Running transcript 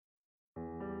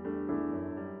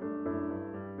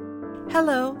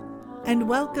Hello, and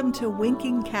welcome to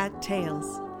Winking Cat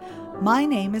Tales. My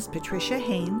name is Patricia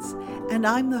Haynes, and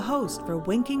I'm the host for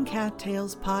Winking Cat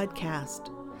Tales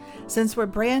podcast. Since we're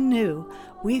brand new,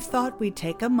 we thought we'd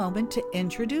take a moment to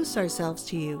introduce ourselves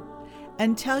to you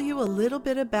and tell you a little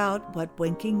bit about what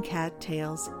Winking Cat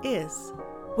Tales is.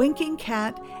 Winking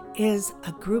Cat is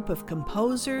a group of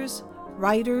composers,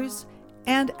 writers,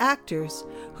 and actors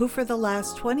who for the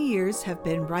last 20 years have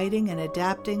been writing and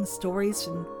adapting stories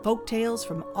and folktales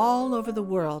from all over the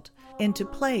world into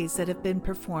plays that have been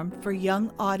performed for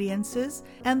young audiences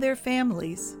and their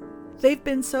families. They've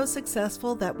been so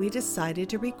successful that we decided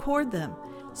to record them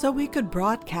so we could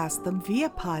broadcast them via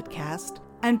podcast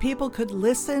and people could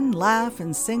listen, laugh,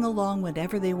 and sing along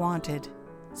whenever they wanted.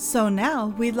 So now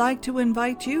we'd like to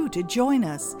invite you to join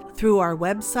us through our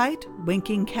website,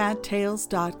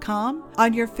 winkingcattales.com,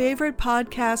 on your favorite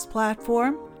podcast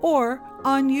platform, or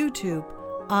on YouTube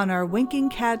on our Winking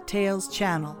Cat Tales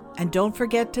channel. And don't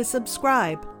forget to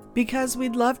subscribe, because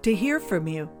we'd love to hear from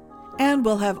you. And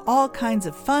we'll have all kinds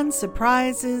of fun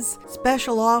surprises,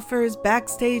 special offers,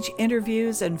 backstage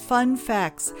interviews, and fun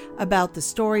facts about the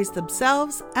stories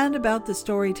themselves and about the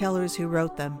storytellers who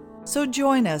wrote them. So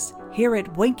join us here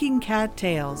at Winking Cat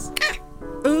Tales.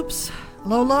 Oops,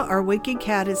 Lola, our Winking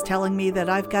Cat, is telling me that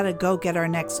I've got to go get our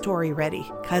next story ready,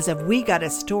 because we got a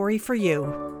story for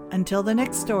you. Until the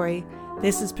next story,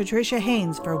 this is Patricia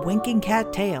Haynes for Winking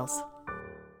Cat Tales.